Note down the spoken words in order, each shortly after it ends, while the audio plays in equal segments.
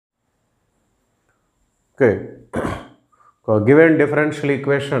Okay, ఒక given differential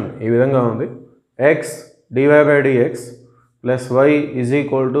equation ఈ విధంగా ఉంది. X dy/dx plus why is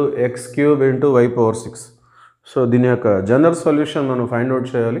equal to X cube into y power 6. So దీని యొక్క జనరల్ సొల్యూషన్ మనం ఫైండ్ అవుట్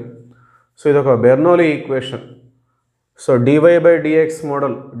చేయాలి. సో ఇది ఒక Bernoulli equation. So dy/dx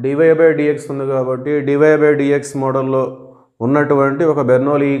model, dy/dx ఉంది కాబట్టి dy/dx మోడల్లో ఉన్నటువంటి ఒక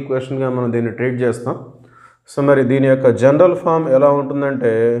బెర్నౌలీ ఈక్వేషన్గా మనం దీన్ని ట్రీట్ చేస్తాం. సో మరి దీని యొక్క జనరల్ ఫామ్ ఎలా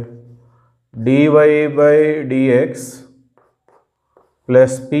ఉంటుందంటే dy/dx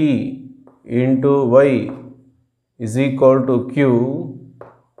plus p into y is equal to q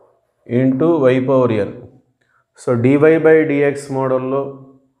into y power n. So dy/dx మోడల్లో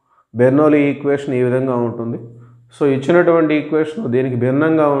బెర్నౌలీ ఈక్వేషన్ ఈ విధంగా ఉంటుంది. సో ఇచ్చినటువంటి ఈక్వేషన్ దీనికి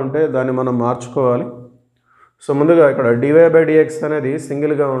భిన్నంగా ఉంటే దాన్ని మనం మార్చుకోవాలి. సో ముందుగా ఇక్కడ dy/dx అనేది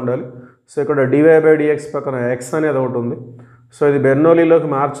సింగిల్గా ఉండాలి. సో ఇక్కడ dy/dx పక్కన x అనేది ఒకటి ఉంది. సో ఇది బెర్నౌలీలోకి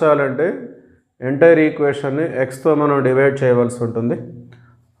మార్చాలంటే ఎంటైర్ ఈక్వేషన్ని xతో మనం డివైడ్ చేయవలసి ఉంటుంది.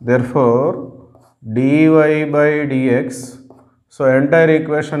 దెర్ఫోర్ dy/dx, సో ఎంటైర్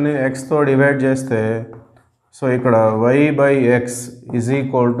ఈక్వేషన్ని xతో డివైడ్ చేస్తే సో ఇక్కడ y/x ఈజ్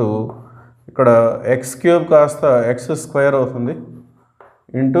ఈక్వల్ టు ఇక్కడ ఎక్స్ క్యూబ్ కాస్త ఎక్స్ స్క్వేర్ అవుతుంది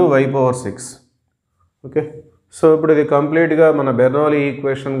into y power 6. Okay, so ఇప్పుడు ఇది కంప్లీట్గా మన Bernoulli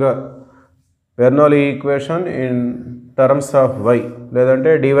equation in terms of y, లేదంటే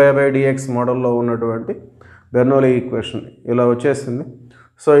dy/dx మోడల్లో ఉన్నటువంటి బెర్నౌలీ ఈక్వేషన్ ఇలా వచ్చేసింది.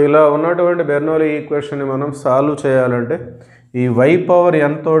 సో ఇలా ఉన్నటువంటి బెర్నౌలీ ఈక్వేషన్ని మనం సాల్వ్ చేయాలంటే ఈ y పవర్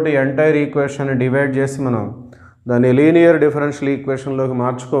n తోటి ఎంటైర్ ఈక్వేషన్ని డివైడ్ చేసి మనం దాన్ని లీనియర్ డిఫరెన్షియల్ ఈక్వేషన్లోకి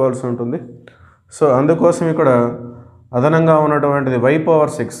మార్చుకోవాల్సి ఉంటుంది. సో అందుకోసం ఇక్కడ అదనంగా ఉన్నటువంటిది y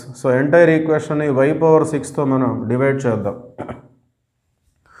పవర్ 6. సో ఎంటైర్ ఈక్వేషన్ని y పవర్ 6తో మనం డివైడ్ చేద్దాం.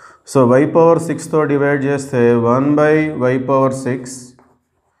 సో y పవర్ 6తో డివైడ్ చేస్తే 1/y power 6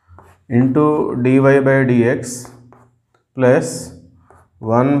 into dy/dx plus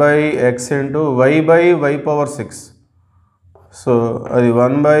 1/x into y/y power 6. So అది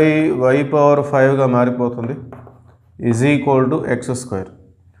 1/y పవర్ 5గా మారిపోతుంది is equal to X square.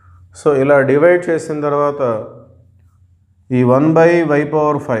 So ఇలా డివైడ్ చేసిన తర్వాత ఈ 1/y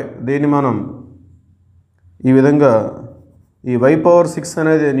పవర్ 5 దీన్ని మనం ఈ విధంగా ఈ y పవర్ 6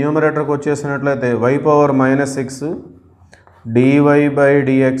 అనేది న్యూమరేటర్కి వచ్చేసినట్లయితే y power -6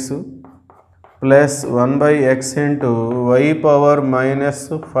 dy/dx plus 1/x into y power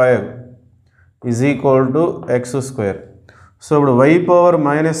 -5 is equal to X square. So ఇప్పుడు y పవర్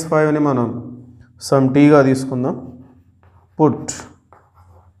 -5ని మనం సమ్ టీగా తీసుకుందాం. పుట్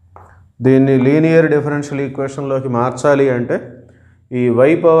దీన్ని లీనియర్ డిఫరెన్షియల్ ఈక్వేషన్లోకి మార్చాలి అంటే ఈ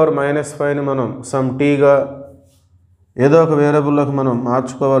y పవర్ -5ని మనం సమ్ టీగా ఏదో ఒక వేరియబుల్లోకి మనం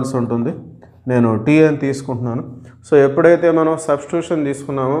మార్చుకోవాల్సి ఉంటుంది. నేను t అని తీసుకుంటున్నాను. సో ఎప్పుడైతే మనం సబ్స్టిట్యూషన్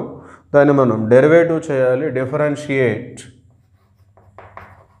తీసుకున్నామో దాన్ని మనం డెరివేటివ్ చేయాలి. Differentiate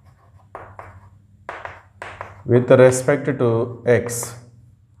with respect to x.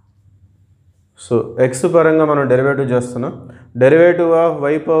 So x పరంగా మనం డెరివేటివ్ చేస్తున్నాం. Derivative of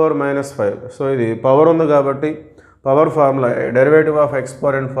y power -5. So ఇది పవర్ ఉంది కాబట్టి power formula, derivative of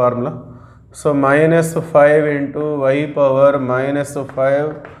exponent formula. So -5 into y power -5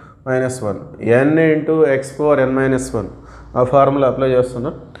 -1 n into x power n -1 ఆ ఫార్ములా అప్లై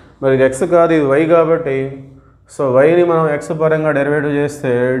చేస్తున్నాం. మరి ఇది x కాదు, ఇది y కాబట్టి సో yని మనం x పరంగా డెరివేటివ్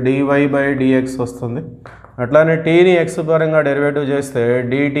చేస్తే dy/dx వస్తుంది. అట్లానే tని x పరంగా డెరివేటివ్ చేస్తే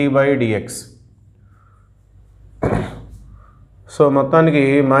dt/dx. సో మొత్తానికి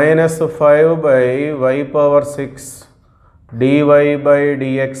 -5/y power 6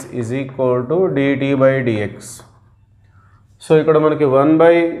 dy/dx is equal to dt/dx. So ఇక్కడ మనకి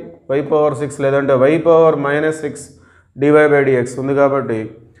 1/y పవర్ 6 లేదంటే y పవర్ -6 dy/dx ఉంది కాబట్టి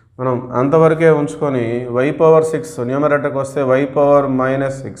మనం అంతవరకే ఉంచుకొని y పవర్ 6 న్యూమరేటర్కి వస్తే y power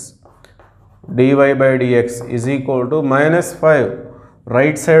 -6 dy/dx is equal to -5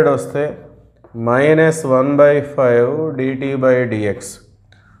 right side వస్తే -1/5 dt/dx.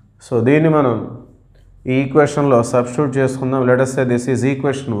 సో దీన్ని మనం ఈ ఈక్వేషన్లో సబ్స్టిట్యూట్ చేసుకుందాం. Let us say this is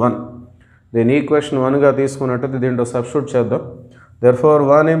equation 1. దీన్ని ఈక్వేషన్ 1గా తీసుకున్నట్టయితే దీంట్లో సబ్స్టిట్యూట్ చేద్దాం. Therefore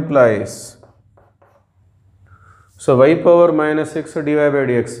 1 implies so y power -6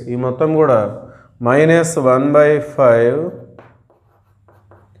 dy/dx ఈ మొత్తం కూడా -1/5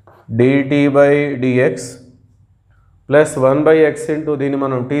 dt/dx ప్లస్ 1/x ఇంటూ దీన్ని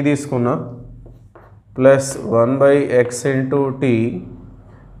మనం t తీసుకున్నాం plus 1/x into t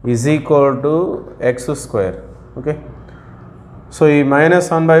is equal to X square. Okay, so ఈ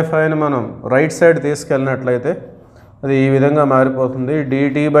 -1/5ని మనం రైట్ సైడ్ తీసుకెళ్ళినట్లయితే అది ఈ విధంగా మారిపోతుంది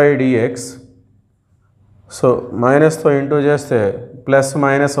dt/dx. సో మైనస్తో ఇంటూ చేస్తే ప్లస్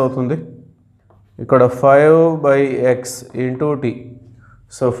మైనస్ అవుతుంది ఇక్కడ 5/x ఇంటూ టీ.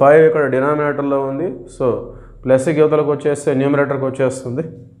 సో 5 ఇక్కడ డినామినేటర్లో ఉంది, సో ప్లస్కి యువతలకు వచ్చేస్తే న్యూమరేటర్కి వచ్చేస్తుంది.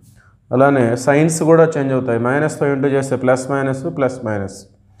 అలానే సైన్స్ కూడా చేంజ్ అవుతాయి, మైనస్తో ఇంటూ చేస్తే plus minus plus minus.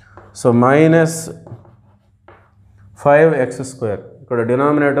 So -5x², ఇక్కడ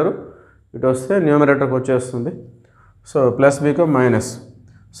డినామినేటరు ఇటు వస్తే న్యూమరేటర్కి వచ్చేస్తుంది. So plus become minus.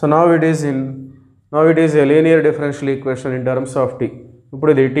 So now it is a linear differential equation in terms of tea. ఇప్పుడు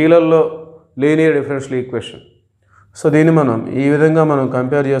ఇది టీలలో లీనియర్ డిఫరెన్షియల్ ఈక్వేషన్. సో దీన్ని మనం ఈ విధంగా మనం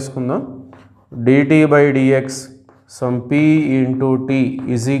కంపేర్ చేసుకుందాం. dt/dx some p into T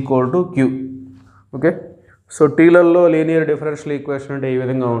is equal to q. Okay, so టీలలో linear differential equation అంటే ఈ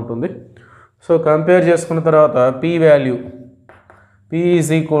విధంగా ఉంటుంది. సో కంపేర్ చేసుకున్న తర్వాత p value p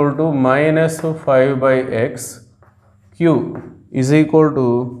is equal to -5/x, q is equal to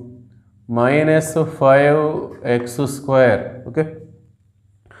 -5x². Okay,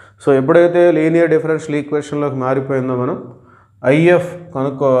 so ఎప్పుడైతే linear differential ఈక్వేషన్లోకి మారిపోయిందో మనం IF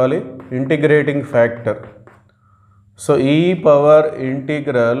కనుక్కోవాలి, integrating factor. So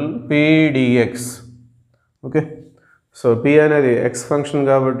e∫p dx. Okay, so p అనేది x ఫంక్షన్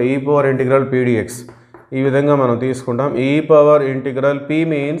కాబట్టి e∫p dx ఈ విధంగా మనం తీసుకుంటాం. e∫p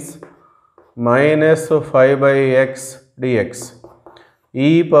means -5/x dx.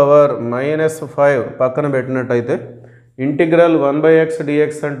 e⁻−5 పక్కన పెట్టినట్టయితే ఇంటిగ్రల్ 1/x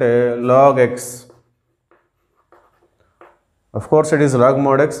dx అంటే log x. Of course it is log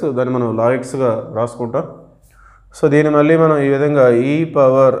mod x, దాన్ని మనం log xగా రాసుకుంటాం. సో దీన్ని మళ్ళీ మనం ఈ విధంగా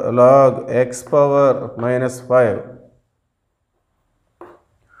e⁻log x⁻−5.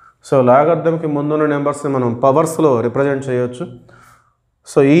 సో లాగర్థంకి ముందున్న నెంబర్స్ని మనం పవర్స్లో రిప్రజెంట్ చేయొచ్చు.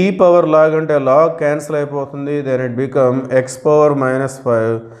 సో e⁻log అంటే లాగ్ క్యాన్సిల్ అయిపోతుంది, then it become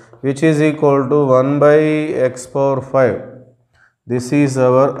x⁻−5 which is equal to 1/x⁻5. This is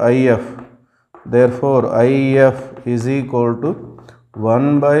our IF. Therefore IF is equal to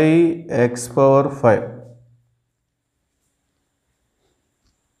 1/x⁻5.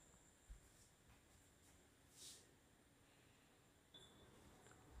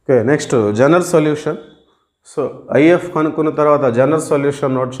 Okay, next general solution. So IF కనుక్కున్న తర్వాత general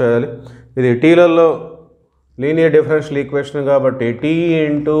solution note చేయాలి. ఇది టీలలో linear differential equation కాబట్టి t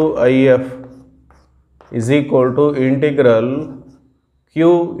into IF is equal to integral q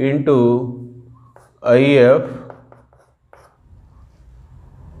into IF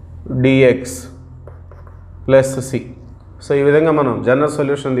dx plus c. So ఈ విధంగా మనం general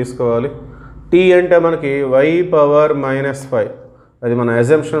solution తీసుకోవాలి. t అంటే మనకి y⁻−5, అది మన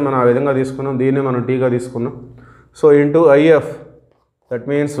అజంప్షన్, మనం ఆ విధంగా తీసుకున్నాం, దీన్ని మనం టీగా తీసుకున్నాం. So into IF, that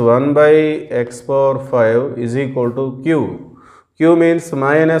means 1/x⁻5 is equal to q. q means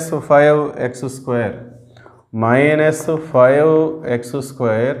 -5x², -5x²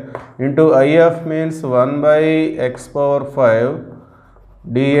 into IF means 1/x⁻5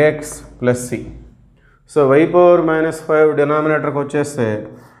 dx plus c. So y⁻−5 డినామినేటర్కి వచ్చేస్తే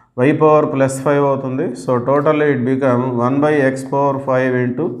y⁻+5 అవుతుంది. So totally it become 1/x⁻5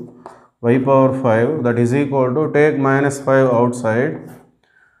 into y⁻5, that is equal to take -5 out side,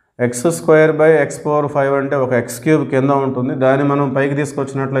 x²/x⁻5 అంటే ఒక x³ కింద ఉంటుంది, దాన్ని మనం పైకి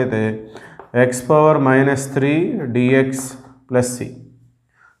తీసుకొచ్చినట్లయితే x⁻−3 dx plus c,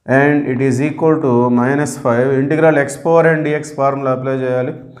 and it is equal to -5 integral x⁻n dx formula apply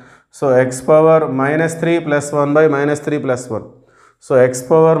చేయాలి. So x⁻−3 + 1/-3 + 1, so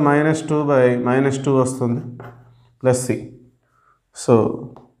x⁻−2/-2 వస్తుంది plus c. So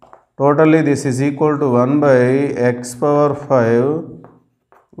totally this is equal to 1/x⁻5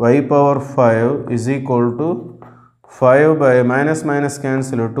 y⁻5 is equal to 5/-,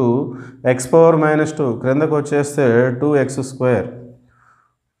 cancel 2, x⁻−2 క్రిందకు వచ్చేస్తే 2x²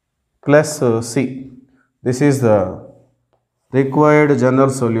 plus c. This is the required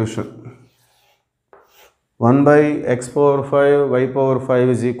general solution. 1/x⁻5 y⁻5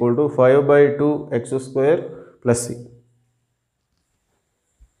 is equal to 5/2x² plus c.